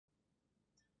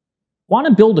Want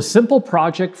to build a simple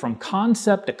project from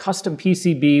concept to custom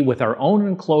PCB with our own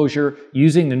enclosure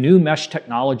using the new mesh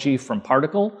technology from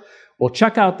Particle? Well,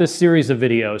 check out this series of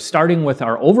videos starting with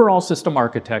our overall system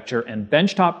architecture and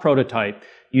benchtop prototype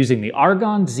using the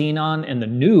Argon, Xenon, and the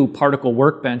new Particle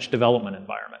Workbench development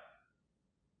environment.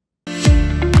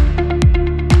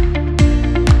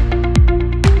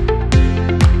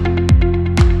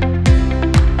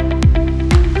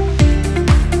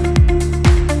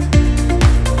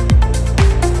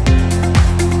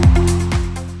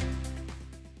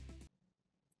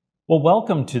 Well,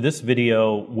 welcome to this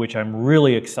video, which I'm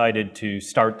really excited to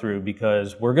start through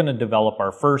because we're going to develop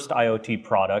our first IoT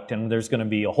product, and there's going to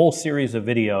be a whole series of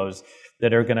videos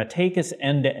that are going to take us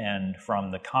end to end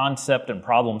from the concept and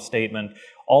problem statement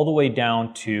all the way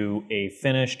down to a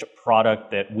finished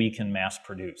product that we can mass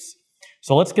produce.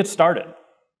 So let's get started.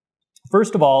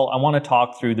 First of all, I want to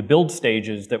talk through the build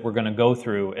stages that we're going to go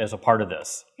through as a part of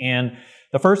this. And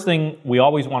the first thing we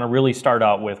always want to really start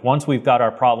out with, once we've got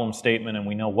our problem statement and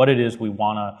we know what it is we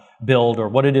want to build or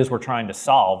what it is we're trying to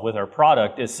solve with our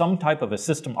product, is some type of a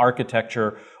system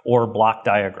architecture or block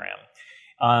diagram.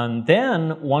 And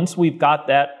then once we've got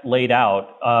that laid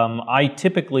out, I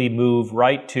typically move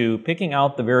right to picking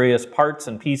out the various parts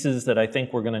and pieces that I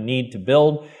think we're going to need to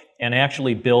build and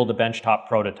actually build a benchtop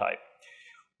prototype.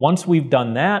 Once we've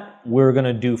done that, we're going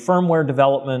to do firmware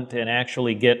development and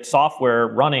actually get software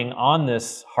running on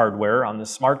this hardware, on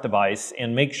this smart device,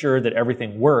 and make sure that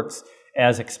everything works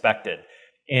as expected.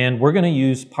 And we're going to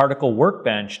use Particle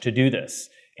Workbench to do this.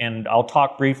 And I'll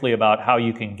talk briefly about how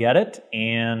you can get it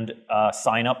and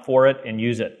sign up for it and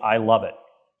use it. I love it.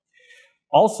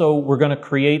 Also, we're going to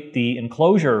create the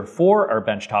enclosure for our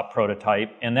benchtop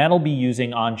prototype, and that'll be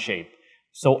using Onshape.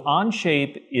 So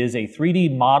Onshape is a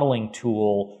 3D modeling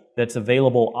tool that's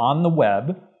available on the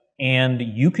web, and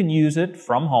you can use it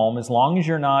from home as long as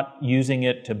you're not using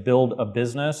it to build a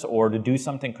business or to do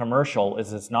something commercial.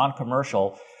 As it's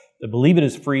non-commercial, I believe it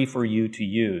is free for you to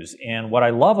use. And what I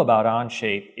love about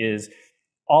Onshape is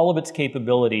all of its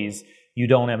capabilities. You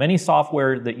don't have any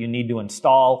software that you need to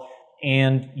install,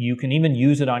 and you can even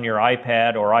use it on your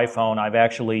iPad or iPhone. I've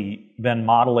actually been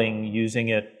modeling using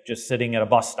it just sitting at a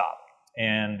bus stop.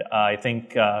 And I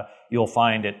think you'll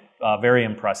find it very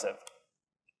impressive.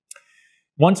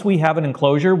 Once we have an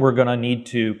enclosure, we're going to need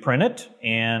to print it,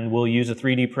 and we'll use a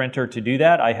 3D printer to do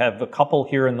that. I have a couple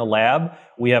here in the lab.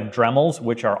 We have Dremels,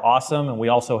 which are awesome, and we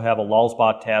also have a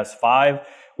Lulzbot Taz 5,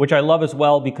 which I love as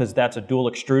well because that's a dual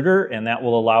extruder, and that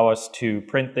will allow us to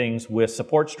print things with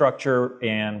support structure,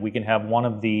 and we can have one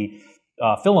of the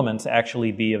filaments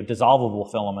actually be a dissolvable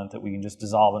filament that we can just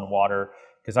dissolve in water,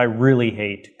 because I really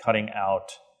hate cutting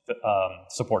out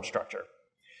support structure.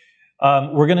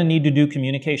 We're going to need to do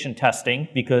communication testing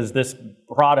because this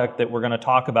product that we're going to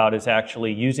talk about is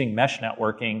actually using mesh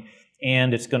networking,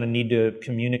 and it's going to need to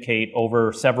communicate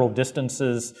over several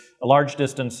distances, large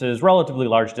distances, relatively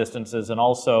large distances, and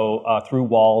also through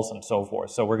walls and so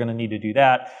forth. So we're going to need to do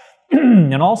that.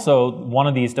 And also, one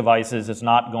of these devices is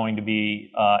not going to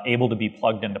be able to be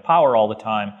plugged into power all the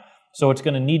time. So it's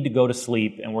going to need to go to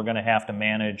sleep, and we're going to have to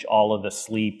manage all of the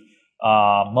sleep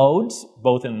modes,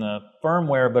 both in the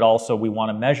firmware, but also we want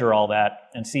to measure all that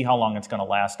and see how long it's going to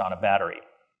last on a battery.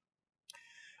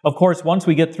 Of course, once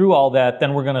we get through all that,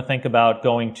 then we're going to think about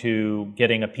going to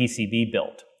getting a PCB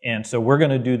built. And so we're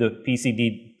going to do the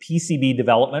PCB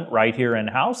development right here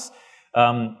in-house.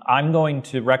 I'm going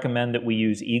to recommend that we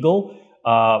use Eagle.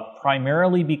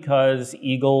 Primarily because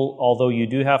Eagle, although you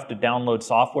do have to download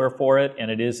software for it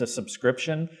and it is a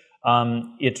subscription,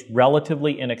 it's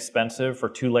relatively inexpensive for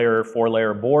 2-layer,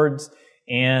 4-layer boards,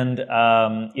 and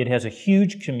it has a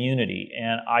huge community.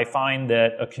 And I find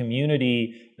that a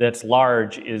community that's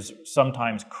large is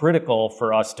sometimes critical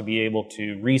for us to be able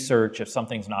to research if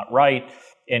something's not right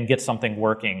and get something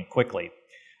working quickly.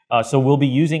 So we'll be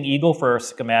using Eagle for our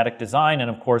schematic design, and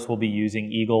of course we'll be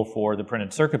using Eagle for the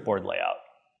printed circuit board layout.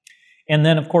 And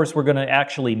then of course we're going to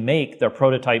actually make the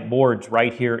prototype boards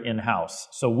right here in-house.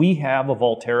 So we have a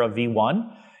Voltera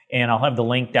V1, and I'll have the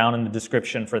link down in the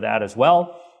description for that as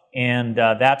well. And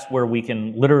that's where we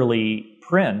can literally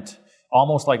print,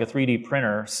 almost like a 3D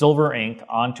printer, silver ink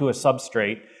onto a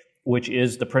substrate, which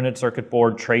is the printed circuit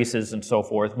board traces and so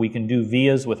forth. We can do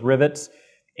vias with rivets,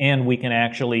 and we can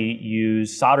actually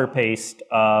use solder paste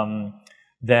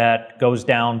that goes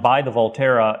down by the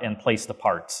Voltera and place the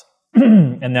parts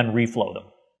and then reflow them.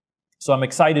 So I'm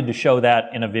excited to show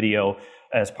that in a video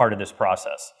as part of this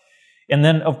process. And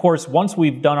then, of course, once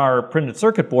we've done our printed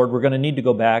circuit board, we're going to need to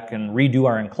go back and redo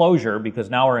our enclosure, because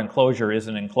now our enclosure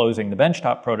isn't enclosing the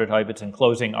benchtop prototype, it's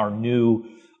enclosing our new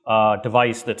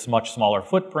device that's much smaller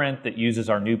footprint that uses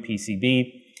our new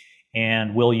PCB,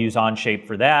 and we'll use Onshape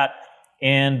for that.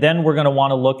 And then we're going to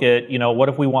want to look at, what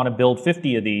if we want to build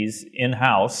 50 of these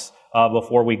in-house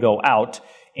before we go out?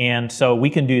 And so we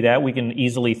can do that. We can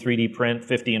easily 3D print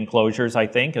 50 enclosures, I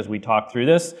think, as we talk through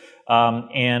this.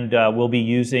 We'll be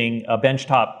using a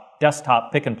benchtop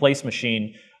desktop pick-and-place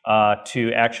machine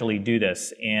to actually do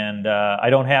this. And I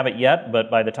don't have it yet, but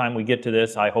by the time we get to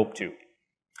this, I hope to.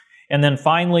 And then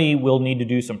finally, we'll need to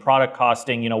do some product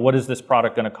costing. What is this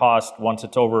product going to cost once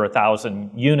it's over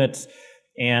 1,000 units?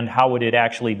 And how would it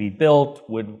actually be built?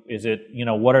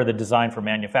 What are the design for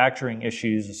manufacturing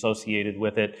issues associated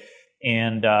with it?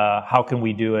 And how can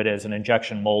we do it as an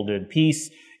injection molded piece?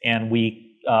 And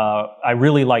I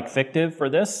really like Fictiv for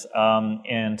this.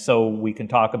 And so we can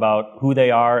talk about who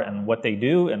they are and what they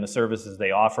do and the services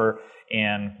they offer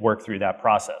and work through that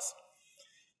process.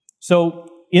 So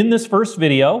in this first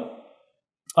video,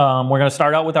 we're going to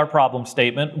start out with our problem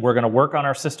statement. We're going to work on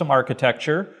our system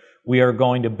architecture. We are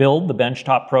going to build the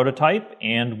benchtop prototype,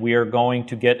 and we are going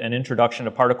to get an introduction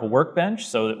to Particle Workbench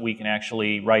so that we can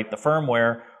actually write the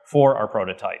firmware for our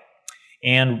prototype.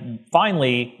 And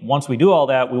finally, once we do all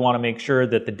that, we want to make sure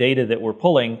that the data that we're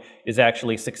pulling is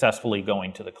actually successfully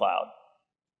going to the cloud.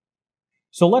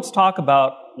 So let's talk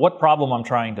about what problem I'm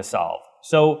trying to solve.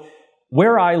 So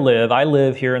where I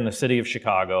live here in the city of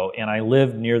Chicago, and I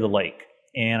live near the lake,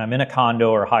 and I'm in a condo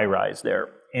or high-rise there.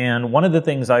 And one of the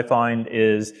things I find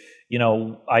is,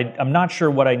 I'm not sure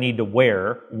what I need to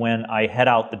wear when I head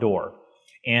out the door.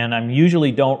 And I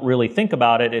usually don't really think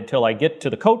about it until I get to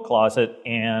the coat closet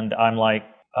and I'm like,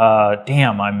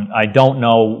 damn, I don't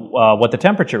know what the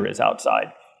temperature is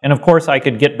outside. And of course, I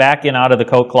could get back in out of the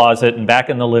coat closet and back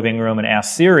in the living room and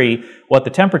ask Siri what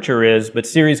the temperature is, but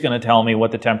Siri's going to tell me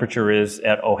what the temperature is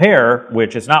at O'Hare,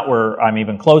 which is not where I'm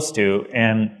even close to,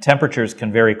 and temperatures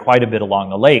can vary quite a bit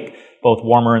along the lake, both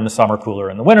warmer in the summer,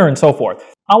 cooler in the winter, and so forth.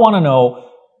 I want to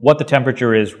know what the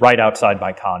temperature is right outside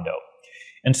my condo.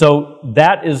 And so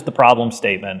that is the problem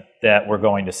statement that we're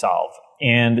going to solve.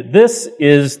 And this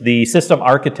is the system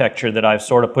architecture that I've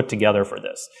sort of put together for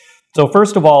this. So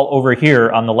first of all, over here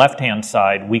on the left-hand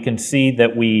side, we can see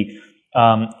that we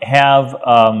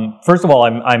first of all,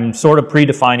 I'm sort of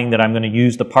predefining that I'm going to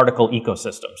use the particle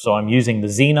ecosystem. So I'm using the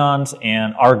Xenons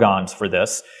and Argons for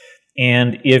this.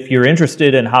 And if you're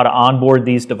interested in how to onboard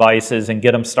these devices and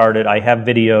get them started, I have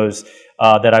videos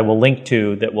that I will link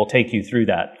to that will take you through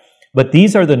that. But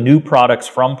these are the new products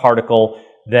from Particle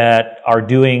that are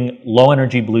doing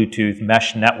low-energy Bluetooth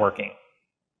mesh networking.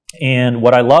 And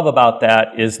what I love about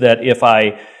that is that if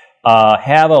I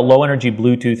have a low-energy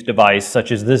Bluetooth device,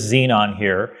 such as this Xenon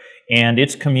here, and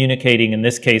it's communicating, in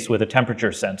this case, with a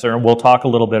temperature sensor, and we'll talk a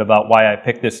little bit about why I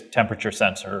picked this temperature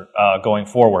sensor going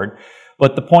forward.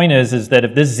 But the point is that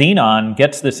if this Xenon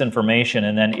gets this information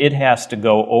and then it has to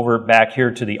go over back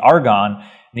here to the Argon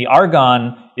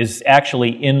is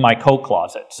actually in my coat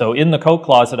closet. So in the coat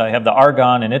closet, I have the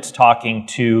Argon, and it's talking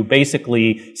to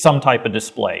basically some type of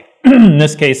display. In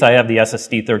this case, I have the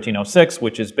SSD1306,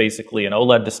 which is basically an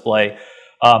OLED display,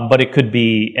 but it could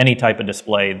be any type of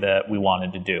display that we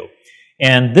wanted to do.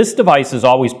 And this device is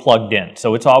always plugged in,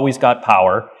 so it's always got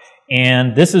power.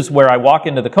 And this is where I walk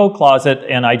into the coat closet,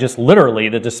 and I just literally,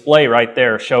 the display right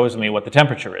there shows me what the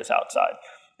temperature is outside.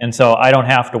 And so I don't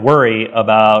have to worry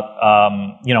about,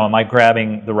 am I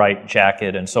grabbing the right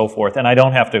jacket and so forth. And I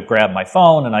don't have to grab my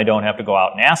phone, and I don't have to go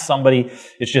out and ask somebody.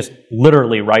 It's just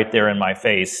literally right there in my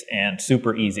face and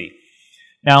super easy.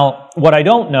 Now, what I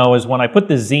don't know is when I put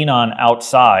the Xenon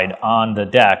outside on the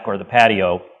deck or the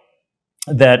patio,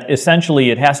 that essentially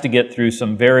it has to get through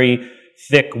some very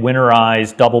thick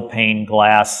winterized double pane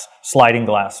glass, sliding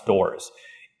glass doors.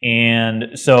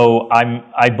 And so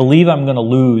I believe I'm going to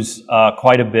lose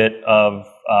quite a bit of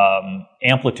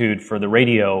amplitude for the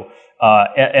radio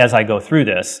as I go through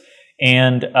this.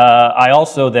 And I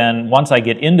also then, once I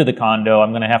get into the condo,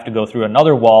 I'm going to have to go through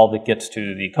another wall that gets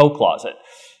to the coat closet.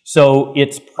 So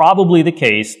it's probably the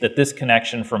case that this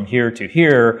connection from here to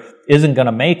here isn't going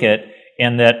to make it,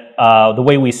 and that the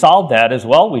way we solve that is,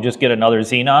 well, we just get another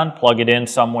Xenon, plug it in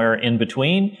somewhere in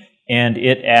between, and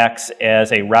it acts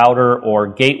as a router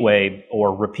or gateway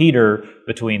or repeater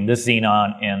between this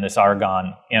Xenon and this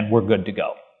Argon, and we're good to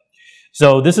go.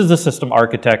 So this is the system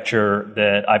architecture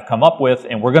that I've come up with,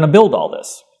 and we're going to build all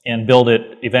this and build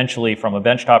it eventually from a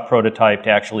benchtop prototype to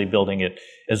actually building it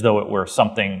as though it were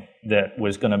something that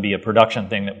was going to be a production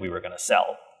thing that we were going to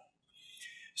sell.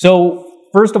 So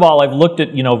first of all, I've looked at,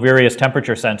 various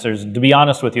temperature sensors. To be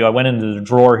honest with you, I went into the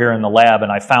drawer here in the lab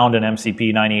and I found an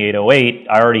MCP 9808.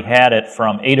 I already had it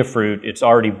from Adafruit. It's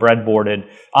already breadboarded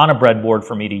on a breadboard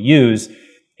for me to use.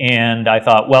 And I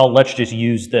thought, well, let's just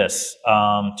use this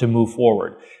to move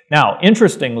forward. Now,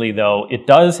 interestingly, though, it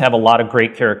does have a lot of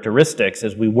great characteristics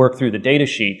as we work through the data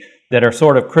sheet that are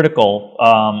sort of critical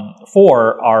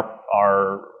for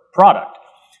our product.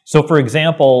 So, for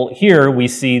example, here we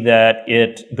see that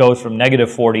it goes from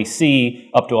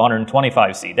 -40°C up to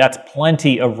 125°C. That's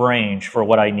plenty of range for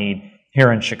what I need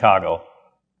here in Chicago.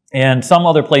 And some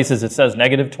other places it says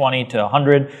 -20 to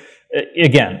 100.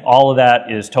 Again, all of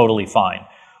that is totally fine.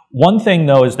 One thing,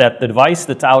 though, is that the device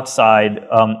that's outside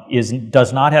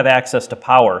does not have access to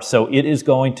power, so it is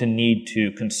going to need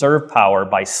to conserve power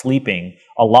by sleeping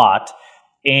a lot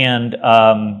and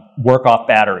work off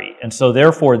battery. And so,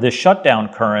 therefore, this shutdown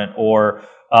current or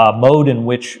mode in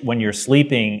which, when you're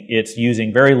sleeping, it's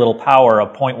using very little power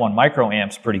of 0.1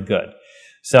 microamps, pretty good.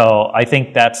 So I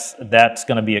think that's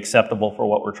going to be acceptable for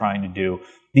what we're trying to do.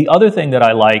 The other thing that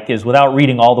I like is, without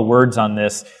reading all the words on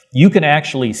this, you can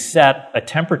actually set a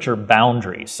temperature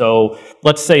boundary. So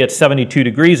let's say it's 72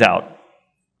 degrees out,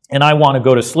 and I want to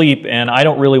go to sleep, and I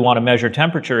don't really want to measure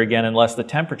temperature again unless the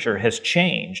temperature has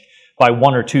changed by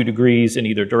 1 or 2 degrees in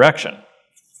either direction.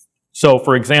 So,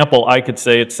 for example, I could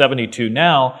say it's 72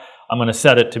 now. I'm going to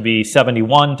set it to be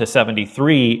 71 to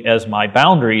 73 as my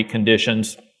boundary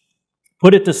conditions,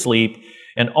 put it to sleep,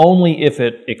 and only if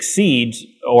it exceeds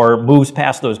or moves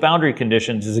past those boundary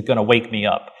conditions is it going to wake me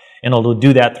up. And it'll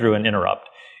do that through an interrupt.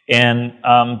 And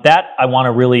that I want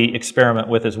to really experiment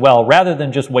with as well, rather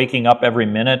than just waking up every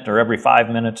minute or every 5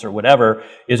 minutes or whatever,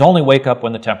 is only wake up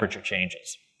when the temperature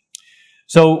changes.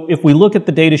 So if we look at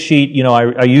the data sheet, you know,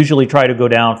 I usually try to go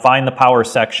down, find the power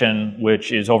section,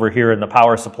 which is over here in the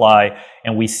power supply,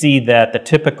 and we see that the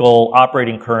typical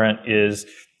operating current is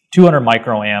 200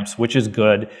 microamps, which is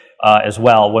good as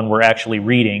well when we're actually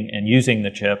reading and using the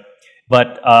chip.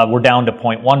 But we're down to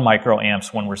 0.1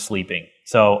 microamps when we're sleeping.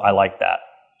 So I like that.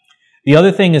 The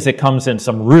other thing is it comes in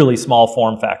some really small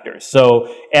form factors.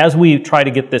 So as we try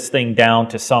to get this thing down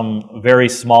to some very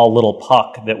small little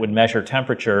puck that would measure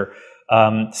temperature,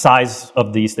 size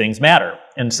of these things matter.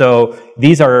 And so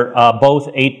these are both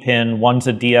 8-pin. One's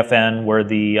a DFN where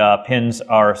the pins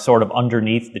are sort of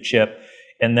underneath the chip.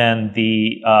 And then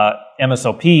the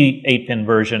MSOP 8-pin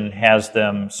version has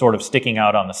them sort of sticking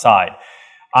out on the side.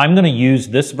 I'm going to use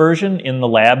this version in the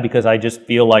lab because I just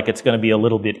feel like it's going to be a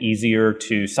little bit easier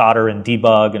to solder and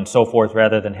debug and so forth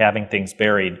rather than having things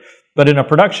buried. But in a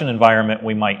production environment,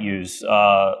 we might use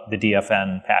the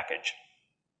DFN package.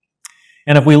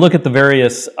 And if we look at the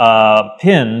various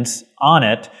pins on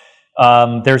it,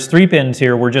 there's 3 pins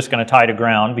here we're just going to tie to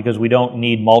ground because we don't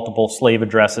need multiple slave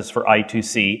addresses for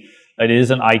I2C. It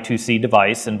is an I2C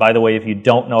device. And by the way, if you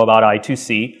don't know about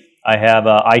I2C, I have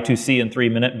a I2C in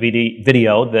 3-minute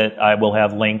video that I will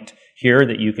have linked here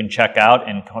that you can check out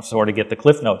and sort of get the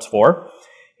cliff notes for.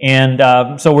 And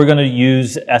so we're going to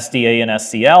use SDA and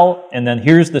SCL. And then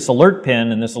here's this alert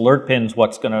pin, and this alert pin is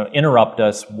what's going to interrupt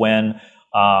us when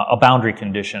a boundary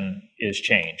condition is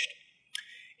changed.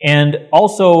 And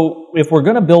also, if we're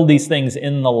going to build these things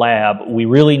in the lab, we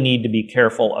really need to be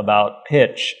careful about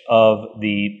pitch of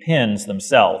the pins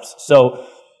themselves. So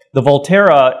the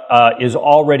Voltera is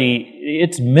already,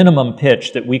 its minimum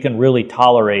pitch that we can really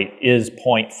tolerate is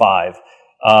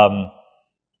 0.5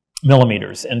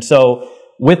 millimeters. And so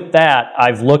with that,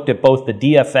 I've looked at both the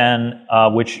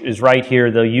DFN, which is right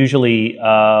here. They'll usually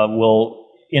will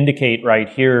indicate right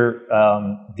here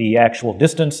the actual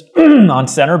distance on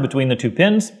center between the 2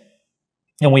 pins.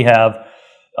 And we have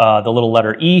the little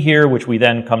letter E here, which we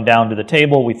then come down to the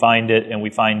table, we find it, and we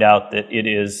find out that it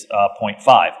is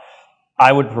 0.5.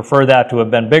 I would prefer that to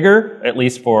have been bigger, at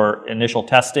least for initial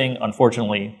testing.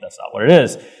 Unfortunately, that's not what it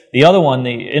is. The other one,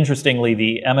 interestingly,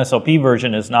 the MSOP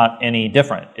version is not any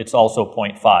different. It's also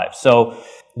 0.5. So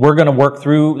we're going to work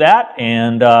through that,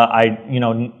 and I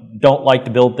don't like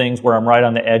to build things where I'm right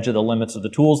on the edge of the limits of the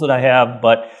tools that I have,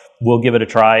 but we'll give it a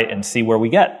try and see where we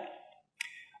get.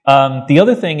 The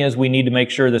other thing is we need to make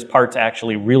sure this part's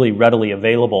actually really readily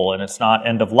available and it's not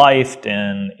end-of-life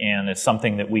and it's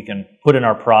something that we can put in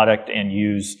our product and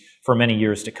use for many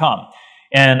years to come.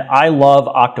 And I love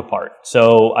Octopart.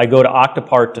 So I go to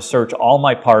Octopart to search all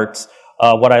my parts.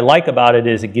 What I like about it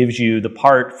is it gives you the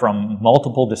part from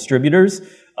multiple distributors,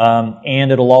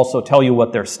 and it'll also tell you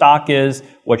what their stock is,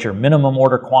 what your minimum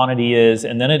order quantity is,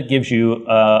 and then it gives you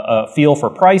a feel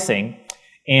for pricing.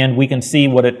 And we can see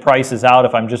what it prices out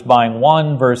if I'm just buying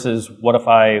one versus what if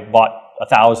I bought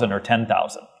 1,000 or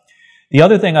 10,000. The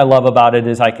other thing I love about it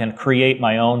is I can create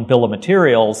my own bill of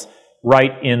materials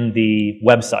right in the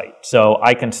website. So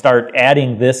I can start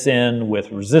adding this in with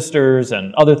resistors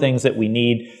and other things that we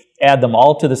need, add them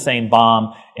all to the same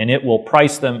BOM, and it will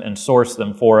price them and source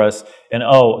them for us. And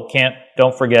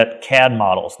don't forget CAD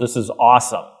models. This is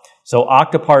awesome. So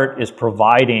Octopart is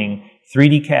providing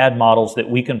 3D CAD models that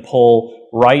we can pull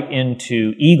right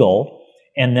into Eagle,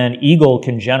 and then Eagle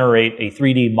can generate a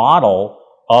 3D model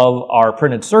of our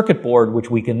printed circuit board, which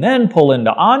we can then pull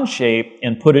into Onshape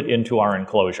and put it into our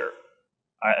enclosure.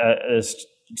 It's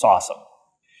awesome.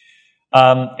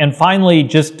 And finally,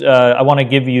 I want to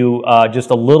give you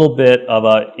just a little bit of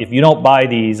if you don't buy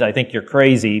these, I think you're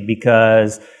crazy,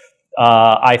 because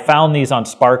I found these on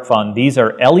SparkFun. These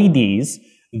are LEDs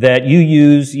that you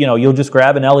use, you'll just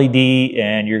grab an LED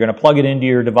and you're going to plug it into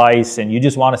your device, and you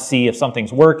just want to see if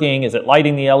something's working. Is it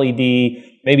lighting the LED?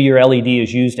 Maybe your LED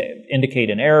is used to indicate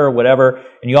an error, whatever.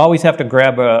 And you always have to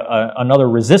grab another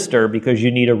resistor, because you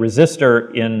need a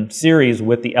resistor in series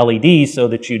with the LED so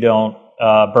that you don't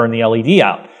burn the LED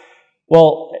out.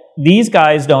 Well, these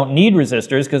guys don't need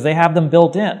resistors because they have them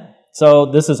built in. So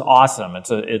this is awesome.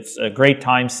 It's a great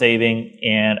time saving,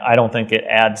 and I don't think it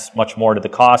adds much more to the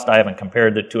cost. I haven't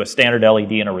compared it to a standard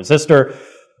LED and a resistor,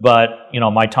 but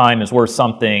my time is worth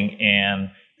something, and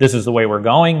this is the way we're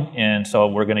going, and so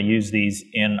we're going to use these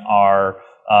in our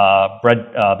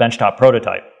benchtop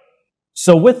prototype.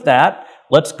 So with that,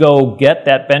 let's go get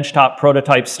that benchtop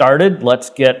prototype started. Let's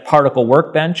get Particle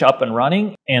Workbench up and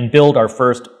running and build our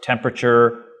first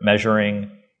temperature measuring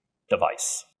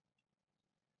device.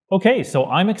 Okay, so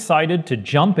I'm excited to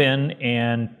jump in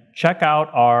and check out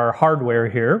our hardware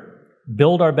here,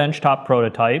 build our benchtop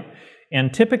prototype,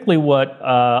 and typically what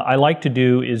I like to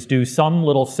do is do some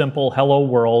little simple hello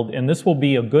world, and this will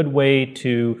be a good way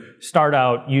to start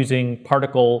out using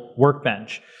Particle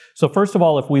Workbench. So first of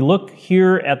all, if we look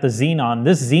here at the Xenon,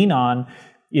 this Xenon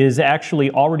is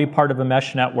actually already part of a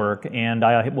mesh network, and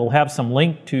I will have some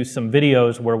link to some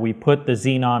videos where we put the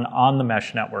Xenon on the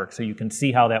mesh network so you can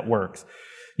see how that works.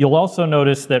 You'll also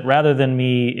notice that rather than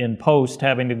me in post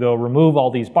having to go remove all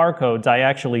these barcodes, I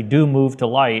actually do move to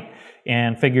light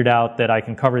and figured out that I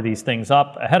can cover these things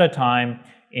up ahead of time,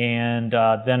 and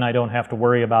then I don't have to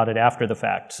worry about it after the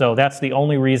fact. So that's the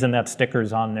only reason that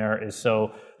sticker's on there, is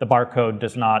so the barcode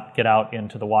does not get out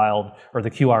into the wild, or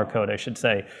the QR code, I should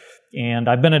say. And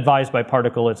I've been advised by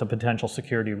Particle it's a potential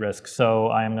security risk, so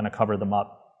I am going to cover them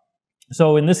up.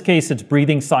 So in this case, it's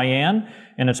breathing cyan,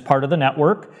 and it's part of the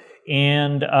network.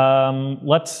 And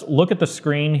let's look at the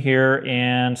screen here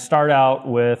and start out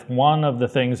with one of the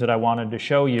things that I wanted to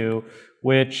show you,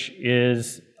 which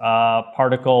is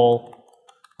Particle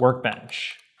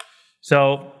Workbench.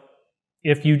 So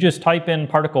if you just type in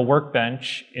Particle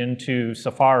Workbench into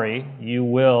Safari, you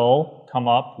will come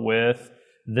up with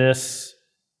this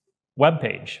web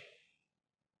page.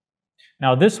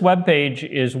 Now this web page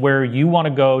is where you want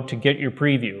to go to get your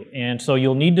preview, and so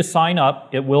you'll need to sign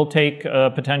up. It will take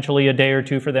potentially a day or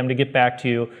two for them to get back to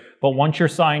you, but once you're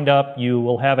signed up, you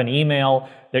will have an email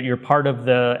that you're part of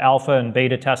the alpha and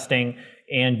beta testing,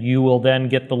 and you will then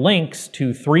get the links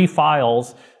to 3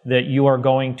 files that you are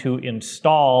going to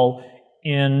install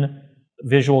in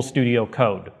Visual Studio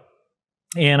Code.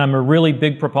 And I'm a really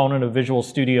big proponent of Visual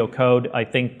Studio Code. I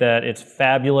think that it's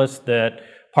fabulous that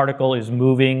Particle is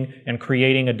moving and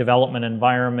creating a development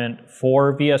environment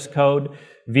for VS Code.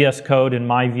 VS Code, in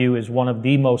my view, is one of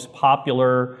the most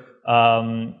popular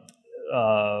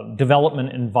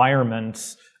development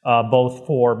environments, both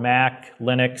for Mac,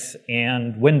 Linux,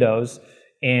 and Windows.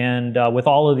 And with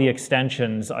all of the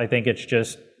extensions, I think it's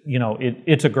just,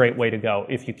 it's a great way to go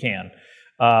if you can.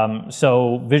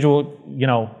 So visual,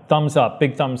 thumbs up,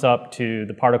 big thumbs up to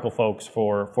the Particle folks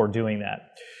for doing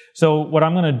that. So what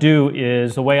I'm going to do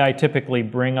is, the way I typically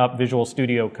bring up Visual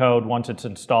Studio Code once it's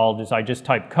installed is I just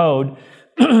type code,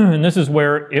 and this is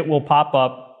where it will pop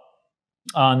up,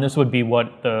 and this would be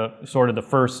what the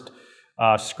first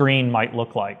screen might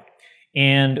look like.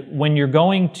 And when you're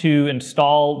going to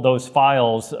install those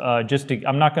files,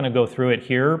 I'm not going to go through it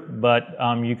here, but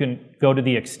you can go to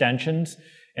the extensions,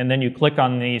 and then you click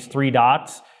on these 3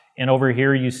 dots, and over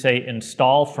here you say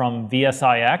install from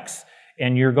VSIX.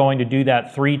 And you're going to do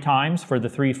that 3 times for the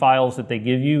 3 files that they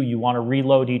give you. You want to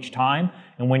reload each time.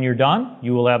 And when you're done,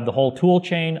 you will have the whole tool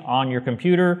chain on your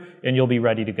computer, and you'll be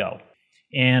ready to go.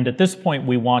 And at this point,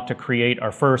 we want to create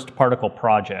our first particle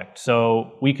project.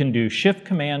 So we can do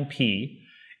Shift-Command-P,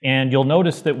 and you'll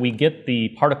notice that we get the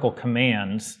particle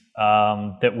commands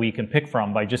that we can pick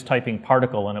from by just typing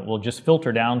particle, and it will just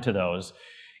filter down to those.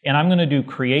 And I'm going to do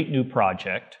Create New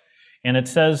Project. And it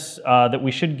says that we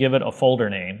should give it a folder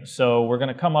name. So we're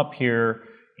going to come up here,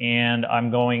 and I'm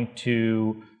going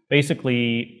to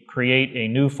basically create a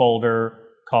new folder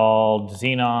called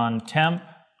Xenon Temp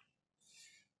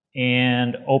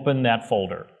and open that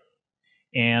folder.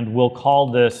 And we'll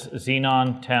call this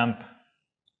Xenon temp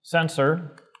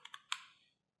sensor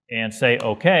and say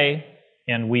OK,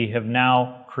 and we have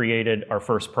now created our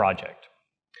first project.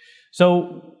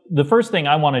 So the first thing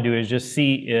I want to do is just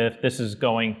see if this is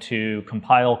going to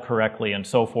compile correctly and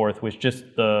so forth with just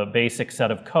the basic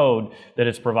set of code that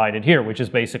is provided here, which is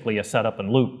basically a setup and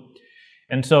loop.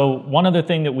 And so one other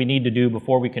thing that we need to do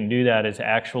before we can do that is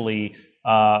actually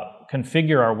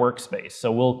configure our workspace.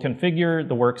 So we'll configure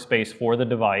the workspace for the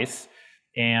device,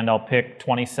 and I'll pick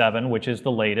 27, which is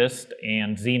the latest,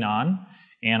 and Xenon.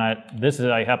 And this is,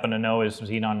 I happen to know, is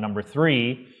Xenon number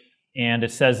 3, and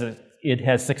it says that it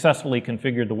has successfully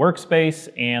configured the workspace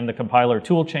and the compiler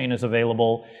toolchain is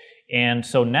available. And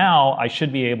so now I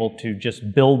should be able to just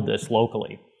build this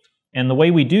locally. And the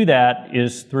way we do that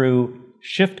is through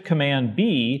Shift Command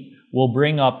B will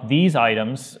bring up these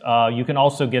items. You can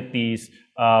also get these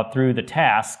through the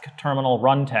task, terminal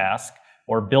run task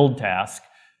or build task.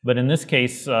 But in this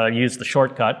case, use the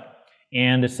shortcut.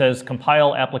 And it says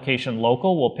compile application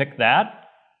local. We'll pick that.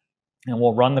 And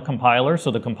we'll run the compiler. So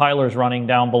the compiler is running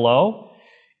down below.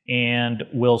 And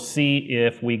we'll see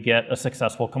if we get a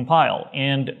successful compile.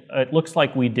 And it looks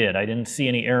like we did. I didn't see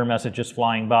any error messages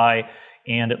flying by.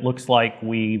 And it looks like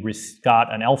we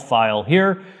got an ELF file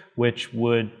here, which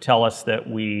would tell us that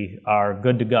we are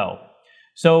good to go.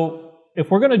 So if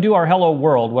we're going to do our hello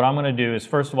world, what I'm going to do is,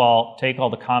 first of all, take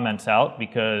all the comments out,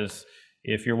 because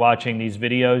if you're watching these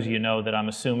videos, you know that I'm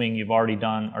assuming you've already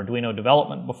done Arduino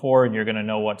development before, and you're going to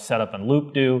know what setup and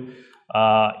loop do.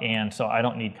 And so I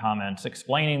don't need comments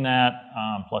explaining that,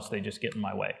 plus they just get in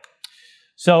my way.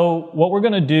 So what we're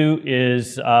going to do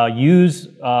is use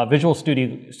Visual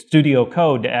Studio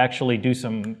Code to actually do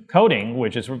some coding,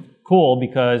 which is cool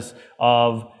because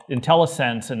of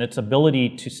IntelliSense and its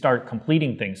ability to start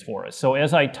completing things for us. So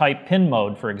as I type pin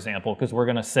mode, for example, because we're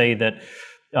going to say that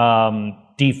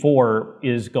D4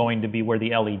 is going to be where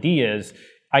the LED is,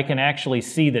 I can actually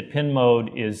see that pin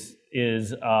mode is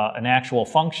an actual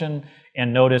function.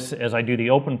 And notice as I do the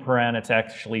open paren, it's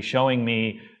actually showing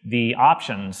me the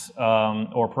options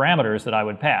or parameters that I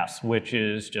would pass, which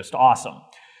is just awesome.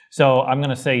 So I'm going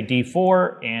to say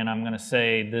D4, and I'm going to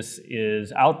say this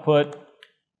is output.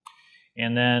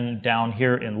 And then down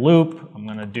here in loop, I'm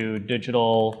going to do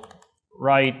digital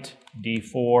write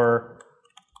D4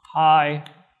 high.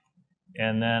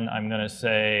 And then I'm going to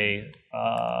say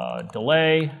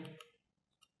delay.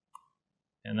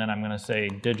 And then I'm going to say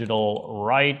digital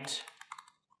write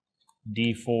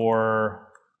D4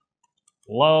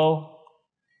 low,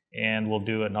 and we'll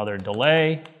do another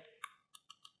delay.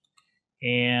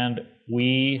 And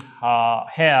we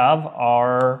have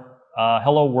our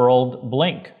hello world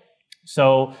blink.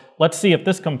 So let's see if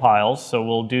this compiles. So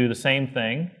we'll do the same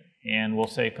thing, and we'll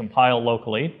say compile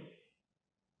locally.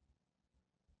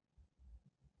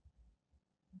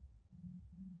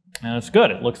 And it's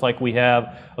good. It looks like we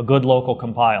have a good local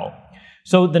compile.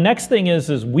 So the next thing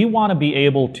is we want to be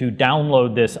able to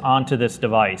download this onto this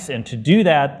device. And to do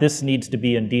that, this needs to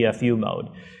be in DFU mode.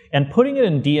 And putting it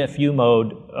in DFU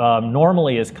mode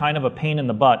normally is kind of a pain in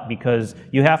the butt, because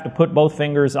you have to put both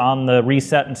fingers on the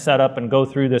reset and setup and go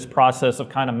through this process of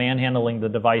kind of manhandling the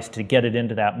device to get it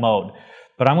into that mode.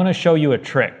 But I'm going to show you a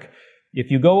trick.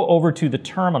 If you go over to the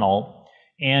terminal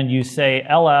and you say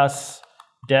ls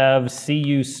dev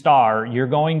cu star, you're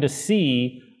going to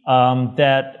see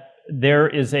that there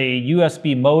is a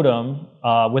USB modem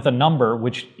with a number,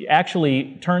 which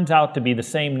actually turns out to be the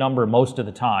same number most of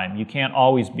the time. You can't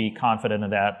always be confident of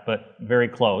that, but very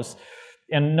close.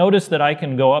 And notice that I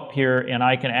can go up here and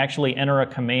I can actually enter a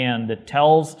command that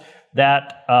tells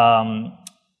that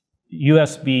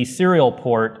USB serial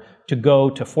port to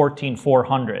go to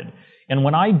 14400. And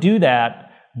when I do that,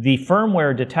 the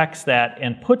firmware detects that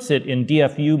and puts it in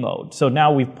DFU mode. So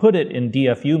now we've put it in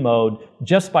DFU mode.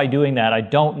 Just by doing that, I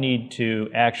don't need to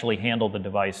actually handle the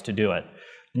device to do it.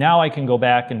 Now I can go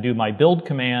back and do my build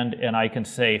command, and I can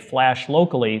say flash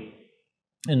locally.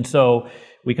 And so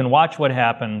we can watch what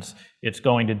happens. It's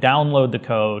going to download the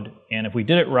code, and if we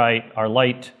did it right, our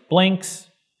light blinks,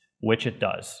 which it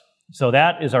does. So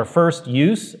that is our first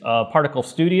use of Particle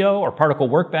Studio, or Particle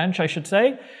Workbench, I should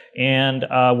say, and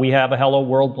we have a hello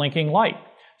world blinking light.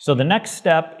 So the next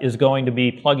step is going to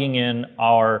be plugging in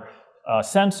our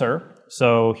sensor.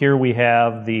 So here we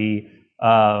have the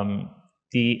MCP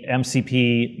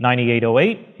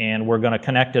 9808, and we're going to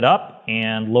connect it up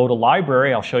and load a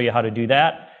library. I'll show you how to do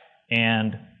that,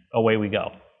 and away we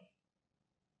go.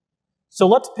 So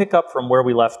let's pick up from where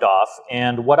we left off,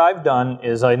 and what I've done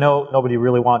is, I know nobody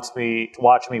really wants me to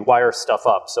watch me wire stuff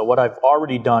up, so what I've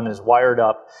already done is wired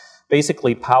up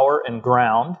basically power and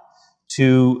ground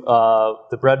to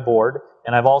the breadboard,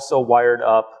 and I've also wired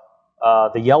up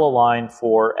the yellow line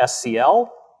for SCL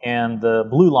and the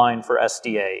blue line for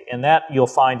SDA. And that you'll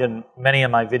find in many of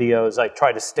my videos. I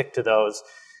try to stick to those,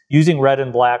 using red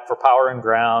and black for power and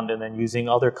ground, and then using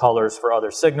other colors for other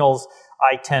signals.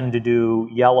 I tend to do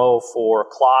yellow for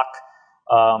clock,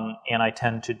 and I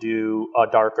tend to do a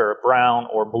darker brown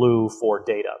or blue for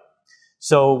data.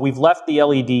 So we've left the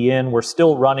LED in. We're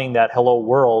still running that hello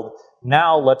world.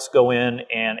 Now let's go in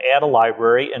and add a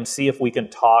library and see if we can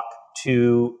talk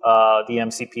to the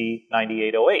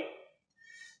MCP9808.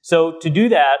 So to do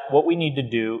that, what we need to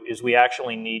do is we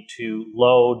actually need to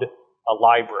load a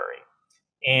library.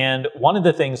 And one of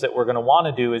the things that we're going to want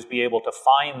to do is be able to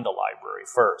find the library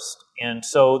first. And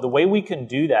so the way we can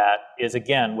do that is,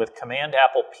 again, with Command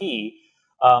Apple P,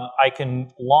 I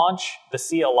can launch the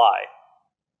CLI.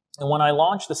 And when I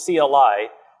launch the CLI,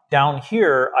 down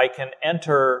here I can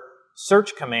enter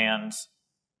search commands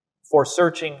for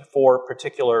searching for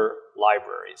particular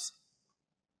libraries.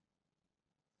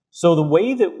 So the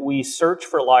way that we search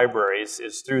for libraries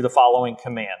is through the following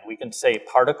command. We can say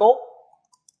particle,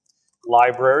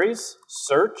 libraries,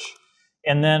 search,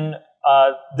 and then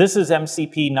this is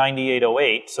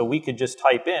MCP9808, so we could just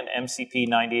type in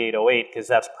MCP9808 because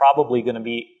that's probably going to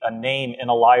be a name in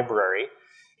a library.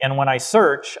 And when I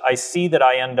search, I see that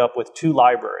I end up with two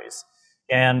libraries.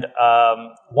 And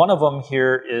one of them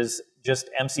here is just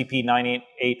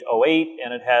MCP9808,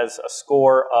 and it has a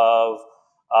score of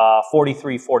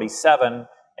 4347.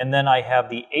 And then I have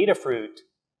the Adafruit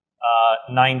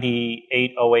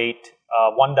 9808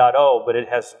 1.0, but it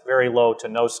has very low to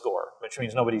no score, which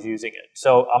means nobody's using it.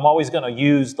 So I'm always going to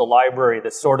use the library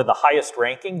that's sort of the highest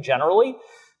ranking generally,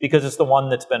 because it's the one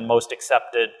that's been most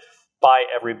accepted by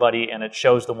everybody, and it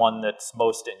shows the one that's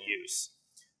most in use.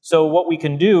 So what we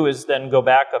can do is then go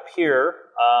back up here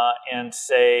and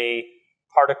say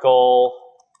particle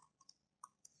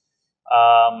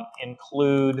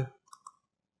include,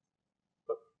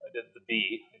 I did the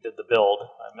B, I did the build,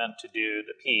 I meant to do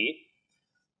the P,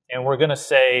 and we're going to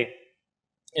say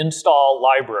install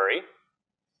library,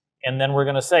 and then we're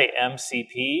going to say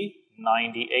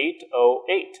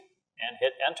MCP9808 and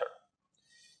hit enter.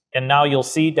 And now you'll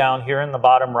see down here in the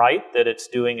bottom right that it's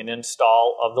doing an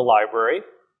install of the library.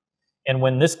 And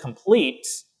when this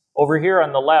completes, over here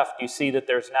on the left, you see that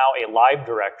there's now a live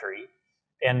directory.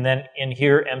 And then in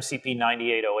here,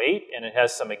 MCP9808, and it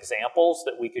has some examples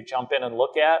that we could jump in and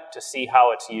look at to see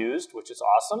how it's used, which is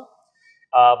awesome.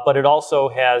 But it also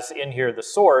has in here the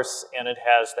source, and it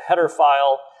has the header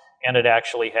file, and it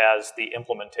actually has the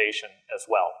implementation as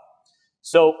well.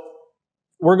 So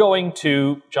we're going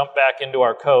to jump back into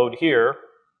our code here,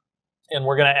 and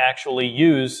we're going to actually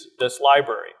use this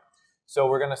library. So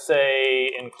we're going to say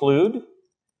include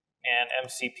and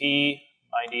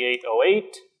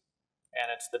MCP9808, and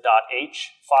it's the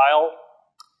 .h file.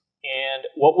 And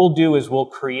what we'll do is we'll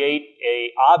create an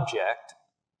object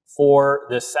for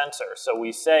this sensor. So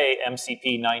we say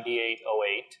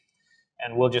MCP9808,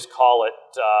 and we'll just call it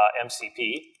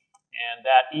MCP. And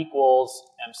that equals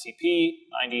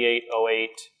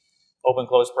MCP9808 open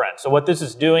close paren. So what this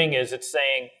is doing is it's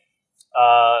saying,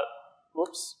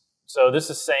 so this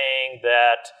is saying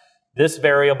that this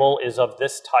variable is of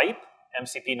this type,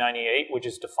 MCP98, which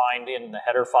is defined in the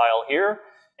header file here,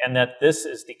 and that this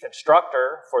is the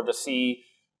constructor for the C++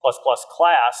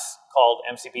 class called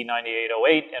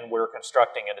MCP9808, and we're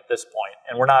constructing it at this point.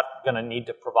 And we're not going to need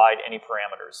to provide any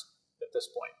parameters at this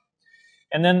point.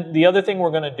 And then the other thing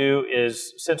we're going to do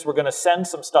is, since we're going to send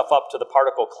some stuff up to the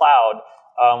particle cloud,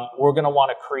 we're going to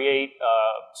want to create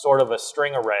sort of a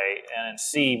string array. And in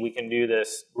C, we can do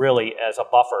this really as a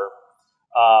buffer.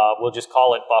 We'll just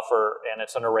call it buffer, and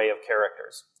it's an array of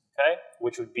characters, okay?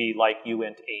 Which would be like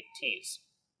uint8t's.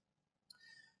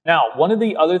 Now, one of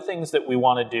the other things that we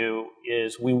want to do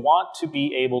is we want to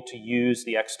be able to use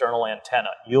the external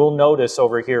antenna. You'll notice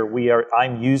over here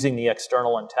I'm using the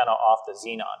external antenna off the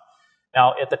Xenon.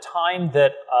 Now, at the time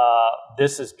that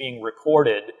this is being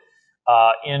recorded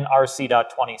in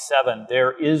RC.27,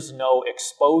 there is no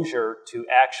exposure to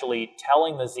actually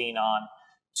telling the Xenon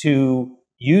to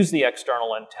use the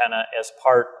external antenna as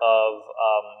part of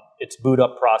its boot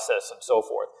up process and so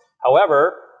forth.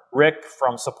 However, Rick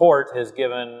from support has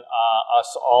given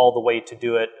us all the way to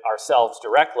do it ourselves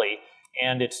directly,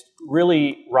 and it's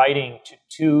really writing to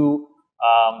two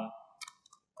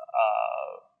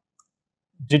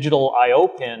digital I/O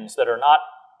pins that are not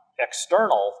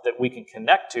external that we can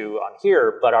connect to on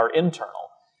here, but are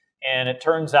internal. And it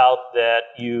turns out that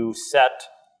you set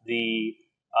the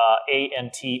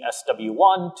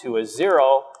ANT-SW1 to a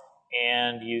 0,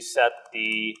 and you set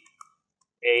the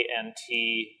ANT-SW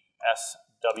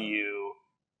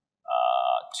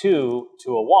 2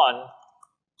 to a 1.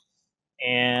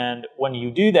 And when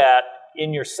you do that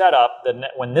in your setup,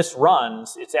 when this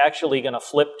runs, it's actually going to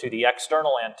flip to the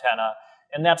external antenna.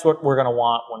 And that's what we're going to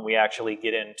want when we actually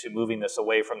get into moving this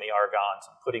away from the argons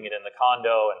and putting it in the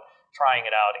condo and trying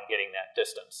it out and getting that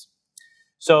distance.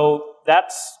 So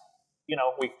that's,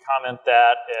 we can comment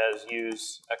that as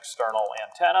use external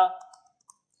antenna.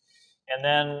 And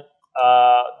then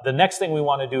the next thing we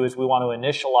want to do is we want to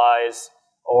initialize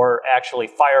or actually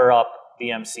fire up the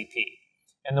MCP.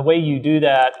 And the way you do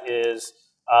that is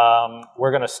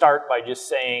we're going to start by just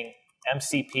saying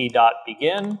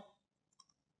mcp.begin.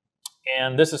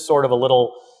 And this is sort of a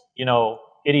little,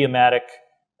 idiomatic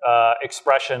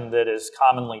expression that is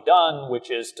commonly done,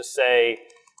 which is to say,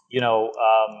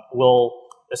 we'll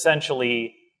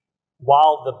essentially,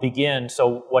 while the begin,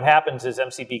 so what happens is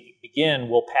MCP begin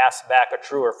will pass back a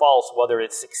true or false whether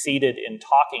it succeeded in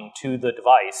talking to the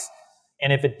device.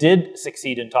 And if it did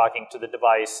succeed in talking to the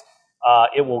device,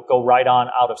 it will go right on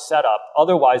out of setup.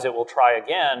 Otherwise, it will try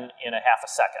again in a half a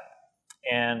second.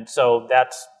 And so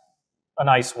that's a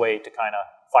nice way to kind of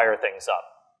fire things up.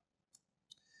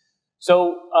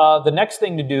 So the next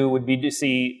thing to do would be to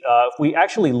see if we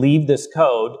actually leave this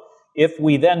code, if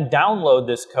we then download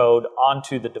this code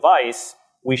onto the device,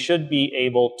 we should be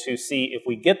able to see if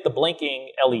we get the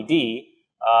blinking LED,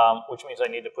 which means I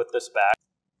need to put this back.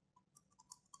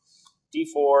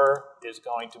 D4 is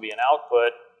going to be an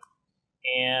output.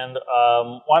 And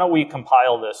why don't we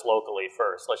compile this locally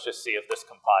first? Let's just see if this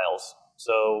compiles.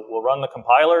 So we'll run the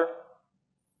compiler.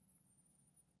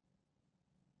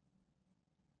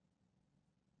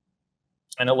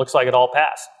 And it looks like it all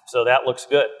passed. So that looks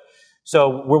good.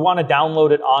 So we want to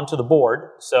download it onto the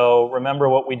board. So remember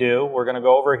what we do. We're going to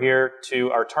go over here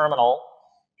to our terminal.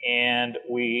 And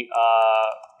we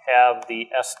have the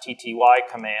stty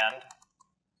command.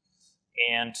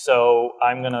 And so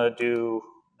I'm going to do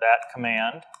that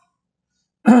command.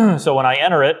 So when I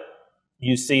enter it,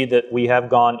 you see that we have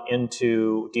gone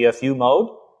into DFU mode.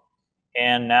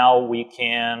 And now we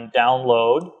can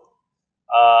download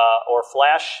or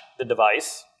flash the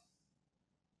device.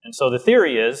 And so the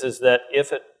theory is that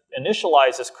if it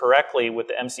initializes correctly with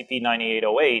the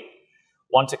MCP9808,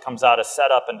 once it comes out of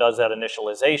setup and does that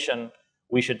initialization,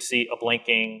 we should see a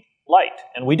blinking light.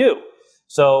 And we do.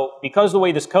 So because the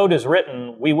way this code is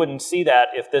written, we wouldn't see that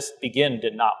if this begin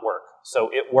did not work. So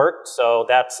it worked, so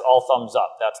that's all thumbs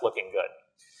up. That's looking good.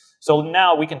 So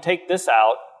now we can take this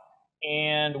out,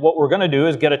 and what we're going to do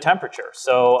is get a temperature.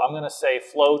 So I'm going to say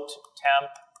float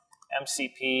temp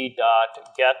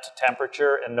mcp.get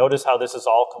temperature, and notice how this is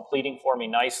all completing for me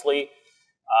nicely.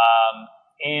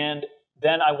 And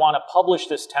then I want to publish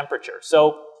this temperature.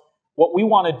 So what we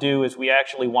want to do is we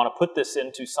actually want to put this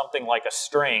into something like a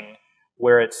string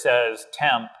where it says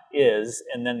temp is,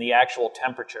 and then the actual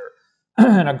temperature.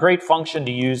 And a great function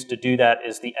to use to do that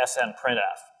is the snprintf.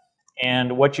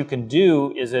 And what you can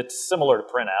do is it's similar to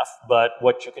printf, but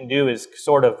what you can do is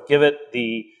sort of give it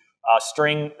the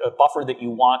string buffer that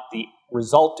you want the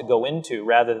result to go into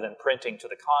rather than printing to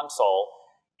the console,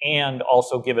 and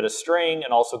also give it a string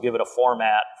and also give it a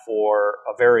format for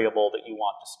a variable that you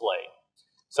want displayed.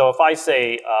 So if I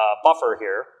say buffer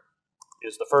here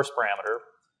is the first parameter,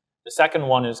 the second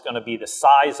one is going to be the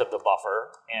size of the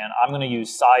buffer, and I'm going to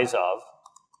use size of.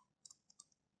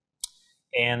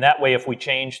 And that way, if we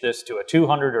change this to a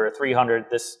 200 or a 300,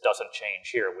 this doesn't change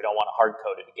here. We don't want to hard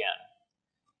code it again.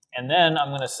 And then I'm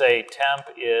going to say temp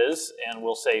is, and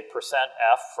we'll say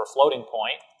 %f for floating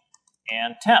point,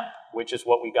 and temp, which is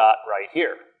what we got right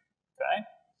here. Okay?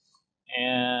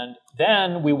 And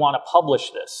then we want to publish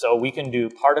this. So we can do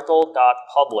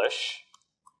particle.publish,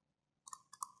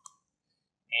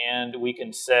 and we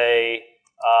can say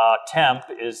temp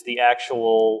is the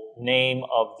actual name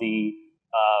of the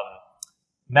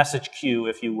message queue,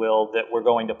 if you will, that we're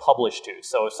going to publish to.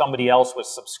 So if somebody else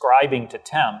was subscribing to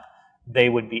temp, they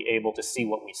would be able to see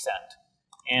what we sent.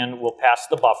 And we'll pass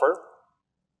the buffer,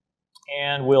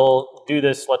 and we'll do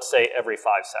this, let's say, every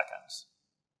 5 seconds.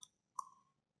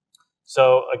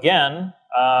 So again,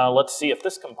 let's see if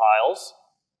this compiles.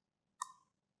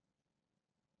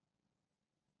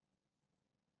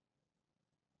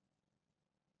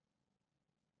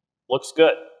 Looks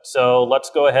good. So let's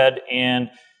go ahead and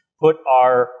put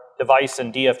our device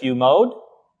in DFU mode,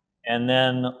 and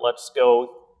then let's go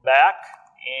back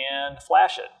and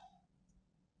flash it.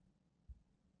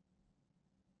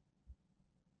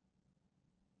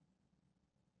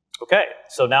 Okay,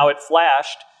 so now it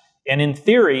flashed, and in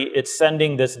theory, it's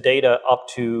sending this data up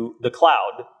to the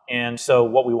cloud. And so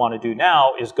what we want to do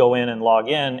now is go in and log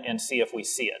in and see if we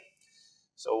see it.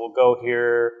 So we'll go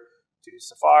here to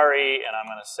Safari, and I'm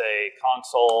going to say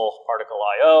console particle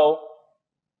IO.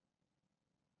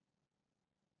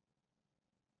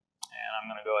 And I'm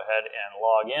going to go ahead and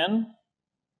log in.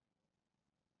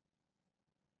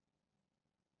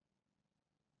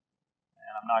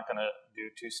 And I'm not going to do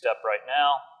two-step right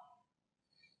now.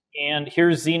 And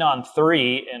here's Xenon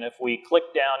 3, and if we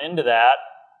click down into that,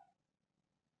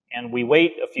 and we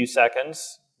wait a few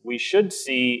seconds, we should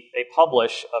see a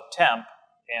publish of temp,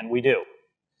 and we do.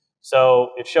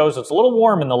 So it shows it's a little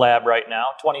warm in the lab right now,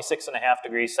 26.5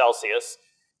 degrees Celsius,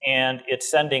 and it's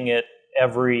sending it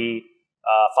every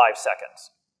 5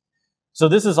 seconds. So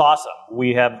this is awesome.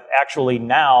 We have actually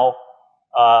now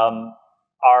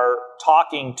are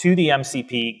talking to the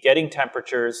MCP, getting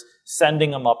temperatures,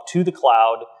 sending them up to the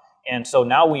cloud, and so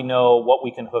now we know what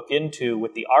we can hook into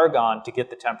with the Argon to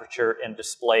get the temperature and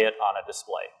display it on a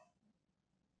display.